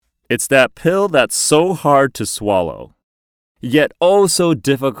It's that pill that's so hard to swallow, yet oh so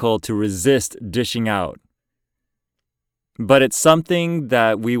difficult to resist dishing out. But it's something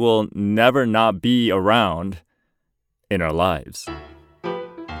that we will never not be around in our lives.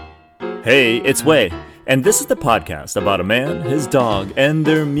 Hey, it's Wei, and this is the podcast about a man, his dog, and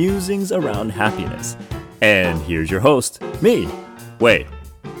their musings around happiness. And here's your host, me, Wei.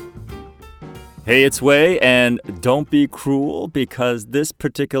 Hey, it's Wei, and don't be cruel because this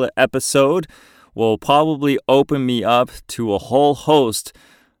particular episode will probably open me up to a whole host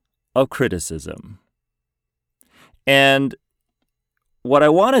of criticism. And what I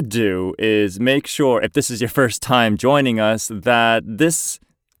want to do is make sure, if this is your first time joining us, that this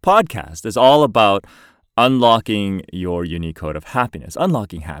podcast is all about unlocking your unique code of happiness,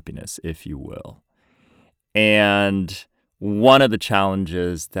 unlocking happiness, if you will. And one of the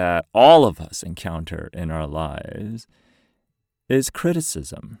challenges that all of us encounter in our lives is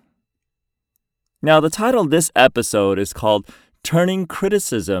criticism. Now, the title of this episode is called Turning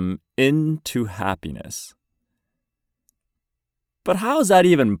Criticism into Happiness. But how is that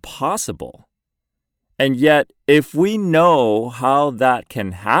even possible? And yet, if we know how that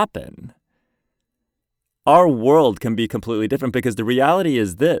can happen, our world can be completely different because the reality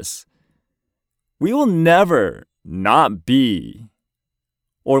is this. We will never not be,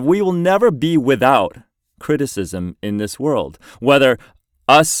 or we will never be without criticism in this world, whether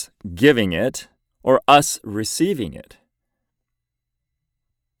us giving it or us receiving it.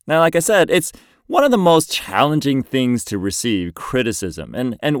 Now, like I said, it's one of the most challenging things to receive, criticism,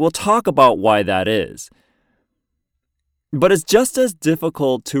 and we'll talk about why that is. But it's just as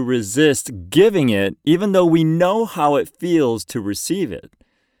difficult to resist giving it, even though we know how it feels to receive it.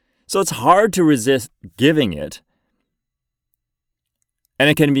 So it's hard to resist giving it, and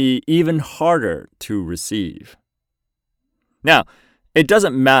it can be even harder to receive. Now, it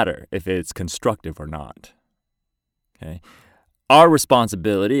doesn't matter if it's constructive or not. Okay? Our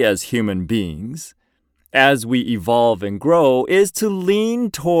responsibility as human beings, as we evolve and grow, is to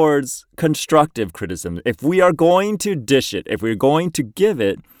lean towards constructive criticism. If we are going to dish it, if we're going to give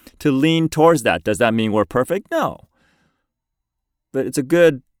it, to lean towards that. Does that mean we're perfect? No. But it's a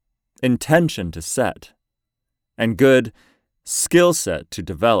good intention to set and good skill set to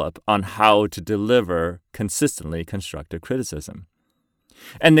develop on how to deliver consistently constructive criticism.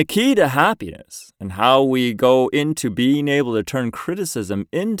 And the key to happiness and how we go into being able to turn criticism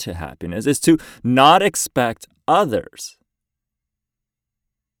into happiness is to not expect others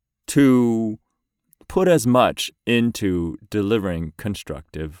to put as much into delivering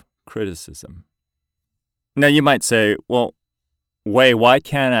constructive criticism. Now you might say, well, Wei, why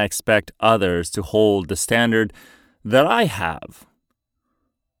can't I expect others to hold the standard that I have?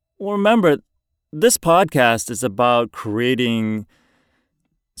 Well, remember, this podcast is about creating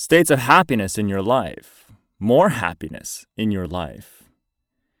states of happiness in your life, more happiness in your life.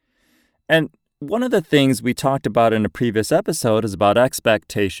 And one of the things we talked about in a previous episode is about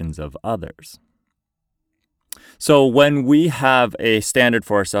expectations of others. So when we have a standard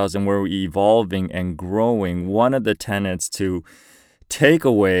for ourselves and we're evolving and growing, one of the tenets to take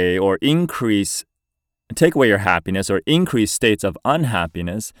away your happiness or increase states of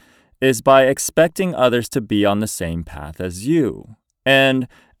unhappiness is by expecting others to be on the same path as you. And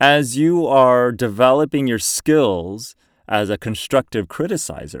as you are developing your skills as a constructive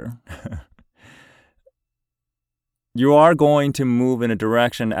criticizer, you are going to move in a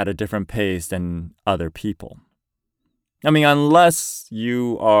direction at a different pace than other people. I mean, unless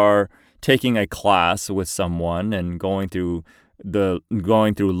you are taking a class with someone and going through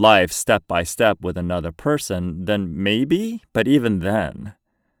life step by step with another person, then maybe, but even then,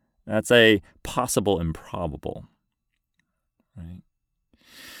 that's a possible improbable, right?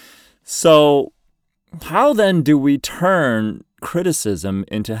 So, how then do we turn criticism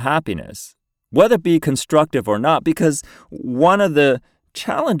into happiness, whether it be constructive or not? Because one of the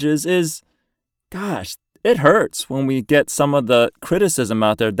challenges is, gosh, it hurts when we get some of the criticism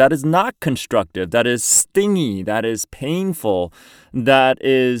out there that is not constructive, that is stingy, that is painful, that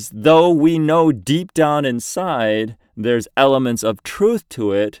is, though we know deep down inside there's elements of truth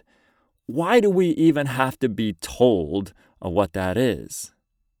to it, why do we even have to be told of what that is?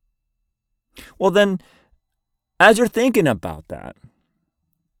 Well, then, as you're thinking about that,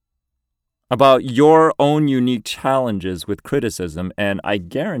 about your own unique challenges with criticism, and I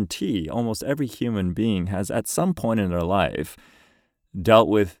guarantee almost every human being has at some point in their life dealt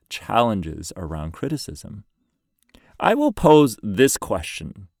with challenges around criticism, I will pose this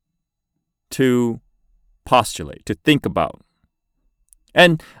question to postulate, to think about.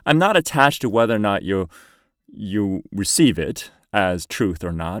 And I'm not attached to whether or not you receive it. as truth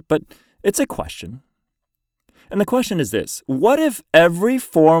or not, but it's a question. And the question is this: what if every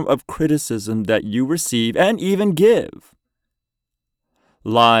form of criticism that you receive and even give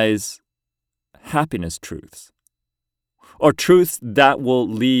lies happiness truths, or truths that will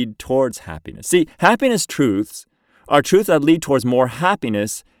lead towards happiness? See, happiness truths are truths that lead towards more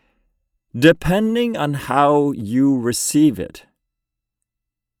happiness depending on how you receive it.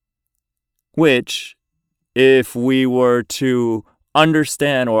 Which, if we were to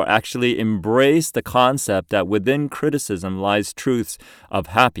understand or actually embrace the concept that within criticism lies truths of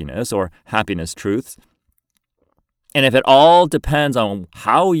happiness or happiness truths, and if it all depends on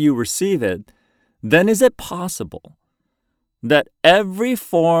how you receive it, then is it possible that every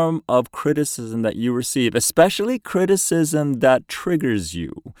form of criticism that you receive, especially criticism that triggers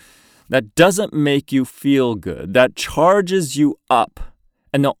you, that doesn't make you feel good, that charges you up,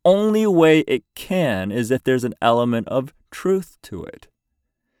 and the only way it can is if there's an element of truth to it?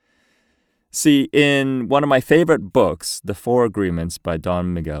 See, in one of my favorite books, The Four Agreements by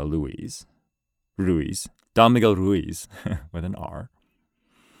Don Miguel Ruiz, with an R,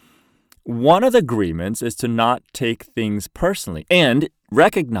 one of the agreements is to not take things personally, and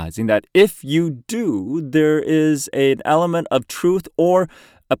recognizing that if you do, there is an element of truth or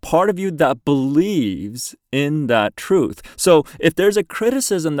a part of you that believes in that truth. So if there's a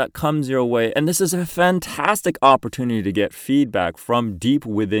criticism that comes your way, and this is a fantastic opportunity to get feedback from deep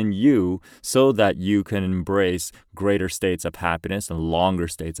within you so that you can embrace greater states of happiness and longer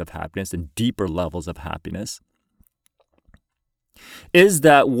states of happiness and deeper levels of happiness, is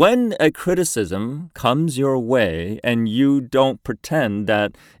that when a criticism comes your way and you don't pretend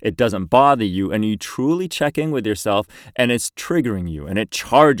that it doesn't bother you, and you truly check in with yourself, and it's triggering you and it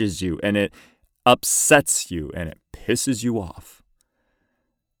charges you and it upsets you and it pisses you off,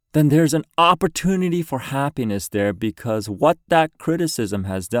 then there's an opportunity for happiness there, because what that criticism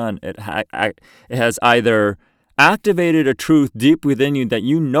has done, it has either activated a truth deep within you that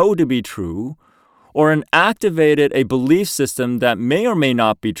you know to be true, or activated a belief system that may or may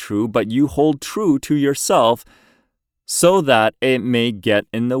not be true, but you hold true to yourself so that it may get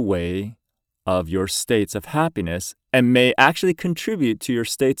in the way of your states of happiness and may actually contribute to your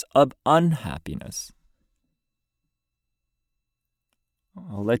states of unhappiness.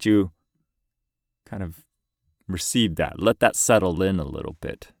 I'll let you kind of receive that. Let that settle in a little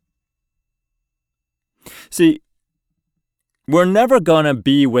bit. See, we're never going to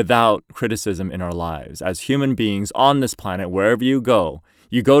be without criticism in our lives. As human beings on this planet, wherever you go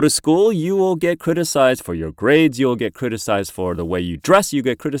to school, you will get criticized for your grades, you'll get criticized for the way you dress, you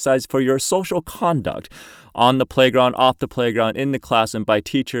get criticized for your social conduct on the playground, off the playground, in the classroom, by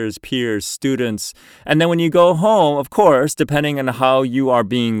teachers, peers, students. And then when you go home, of course, depending on how you are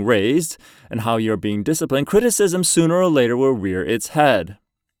being raised and how you're being disciplined, criticism sooner or later will rear its head.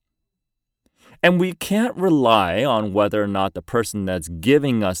 And we can't rely on whether or not the person that's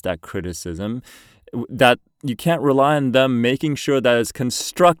giving us that criticism, that you can't rely on them making sure that it's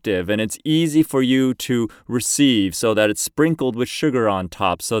constructive and it's easy for you to receive, so that it's sprinkled with sugar on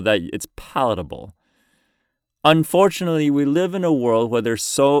top so that it's palatable. Unfortunately, we live in a world where there's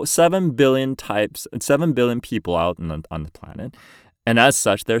 7 billion people out on the planet, and as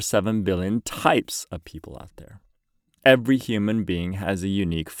such, there's 7 billion types of people out there. Every human being has a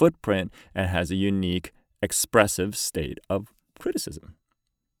unique footprint and has a unique expressive state of criticism.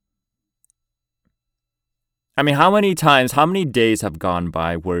 I mean, how many days have gone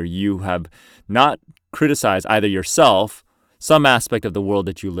by where you have not criticized either yourself, some aspect of the world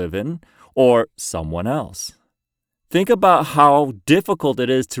that you live in, or someone else? Think about how difficult it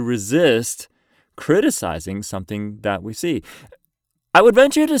is to resist criticizing something that we see. I would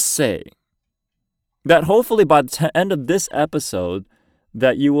venture to say that hopefully by the end of this episode,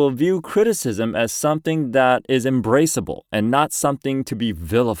 that you will view criticism as something that is embraceable and not something to be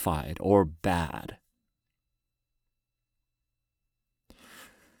vilified or bad.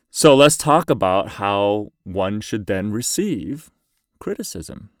 So let's talk about how one should then receive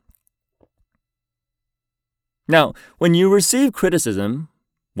criticism. Now, when you receive criticism,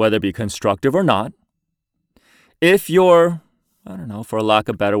 whether it be constructive or not, if your, for lack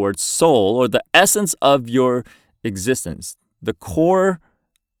of a better word, soul, or the essence of your existence, the core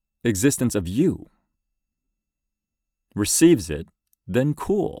existence of you, receives it, then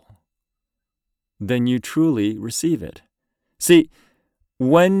cool. Then you truly receive it. See,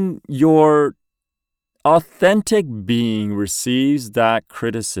 when your authentic being receives that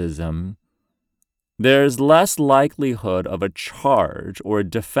criticism, there's less likelihood of a charge or a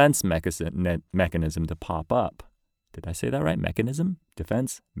defense mechanism to pop up. Did I say that right? Mechanism?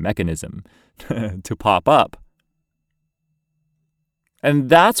 Defense? Mechanism to pop up. And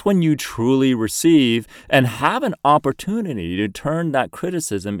that's when you truly receive and have an opportunity to turn that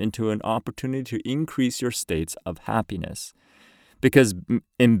criticism into an opportunity to increase your states of happiness. Because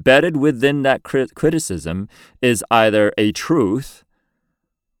embedded within that criticism is either a truth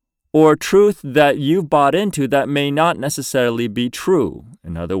or truth that you've bought into that may not necessarily be true.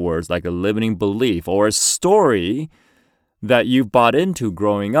 In other words, like a limiting belief or a story that you've bought into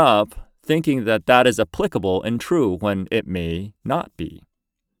growing up, thinking that that is applicable and true when it may not be.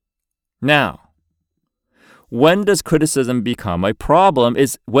 Now, when does criticism become a problem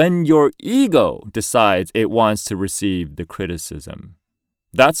is when your ego decides it wants to receive the criticism.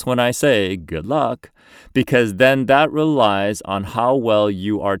 That's when I say good luck, because then that relies on how well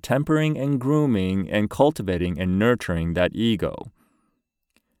you are tempering and grooming and cultivating and nurturing that ego.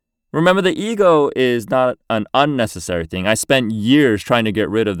 Remember, the ego is not an unnecessary thing. I spent years trying to get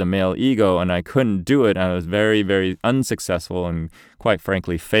rid of the male ego, and I couldn't do it. I was very, very unsuccessful and, quite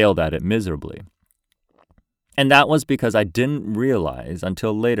frankly, failed at it miserably. And that was because I didn't realize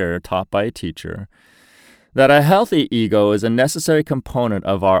until later, taught by a teacher, that a healthy ego is a necessary component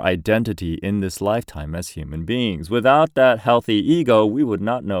of our identity in this lifetime as human beings. Without that healthy ego, we would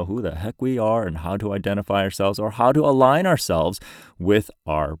not know who the heck we are and how to identify ourselves or how to align ourselves with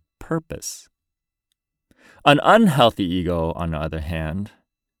our purpose. An unhealthy ego, on the other hand,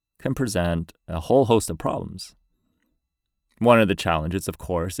 can present a whole host of problems. One of the challenges, of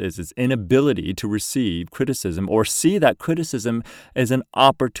course, is its inability to receive criticism or see that criticism as an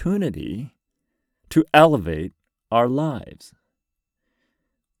opportunity to elevate our lives.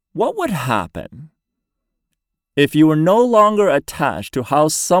 What would happen if you were no longer attached to how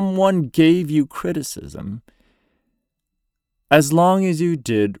someone gave you criticism as long as you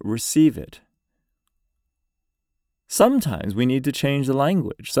did receive it? Sometimes we need to change the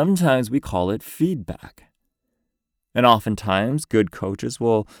language. Sometimes we call it feedback. And oftentimes, good coaches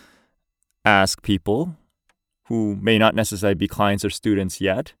will ask people who may not necessarily be clients or students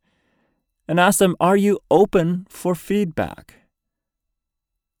yet, and ask them, are you open for feedback?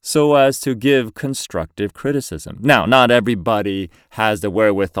 So as to give constructive criticism. Now, not everybody has the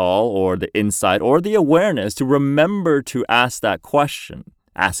wherewithal or the insight or the awareness to remember to ask that question,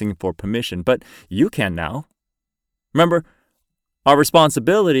 asking for permission, but you can now. Remember, our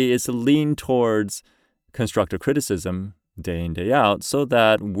responsibility is to lean towards constructive criticism day in, day out so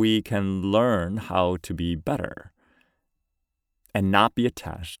that we can learn how to be better and not be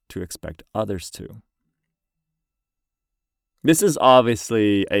attached to expect others to. This is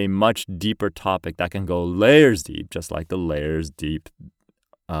obviously a much deeper topic that can go layers deep, just like the layers deep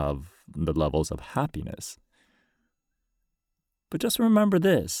of the levels of happiness. But just remember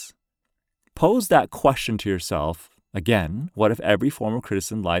this. Pose that question to yourself. Again, what if every form of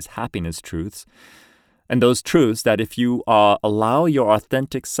criticism lies happiness truths? And those truths that if you allow your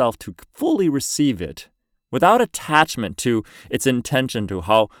authentic self to fully receive it, without attachment to its intention, to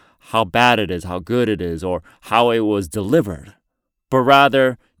how bad it is, how good it is, or how it was delivered, but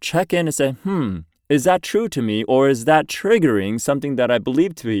rather check in and say, is that true to me, or is that triggering something that I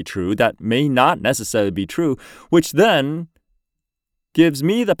believe to be true that may not necessarily be true, which then gives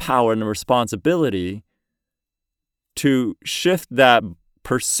me the power and the responsibility to shift that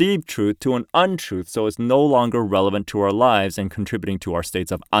perceived truth to an untruth so it's no longer relevant to our lives and contributing to our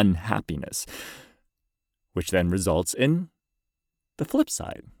states of unhappiness, which then results in the flip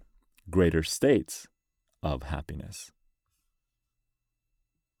side, greater states of happiness.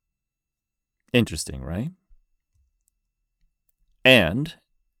 Interesting, right? And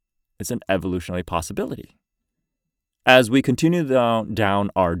it's an evolutionary possibility. As we continue down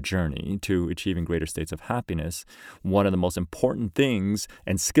our journey to achieving greater states of happiness, one of the most important things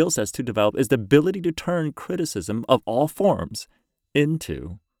and skill sets to develop is the ability to turn criticism of all forms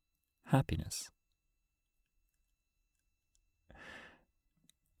into happiness.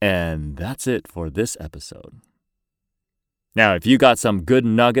 And that's it for this episode. Now, if you got some good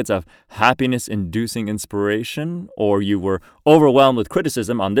nuggets of happiness-inducing inspiration, or you were overwhelmed with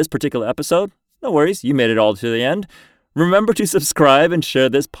criticism on this particular episode, no worries, you made it all to the end. Remember to subscribe and share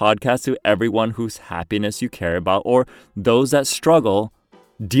this podcast to everyone whose happiness you care about, or those that struggle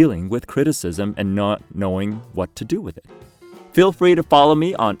dealing with criticism and not knowing what to do with it. Feel free to follow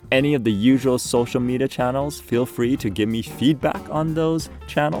me on any of the usual social media channels. Feel free to give me feedback on those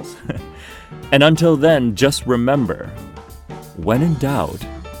channels. And until then, just remember, when in doubt,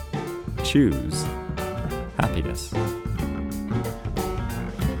 choose happiness.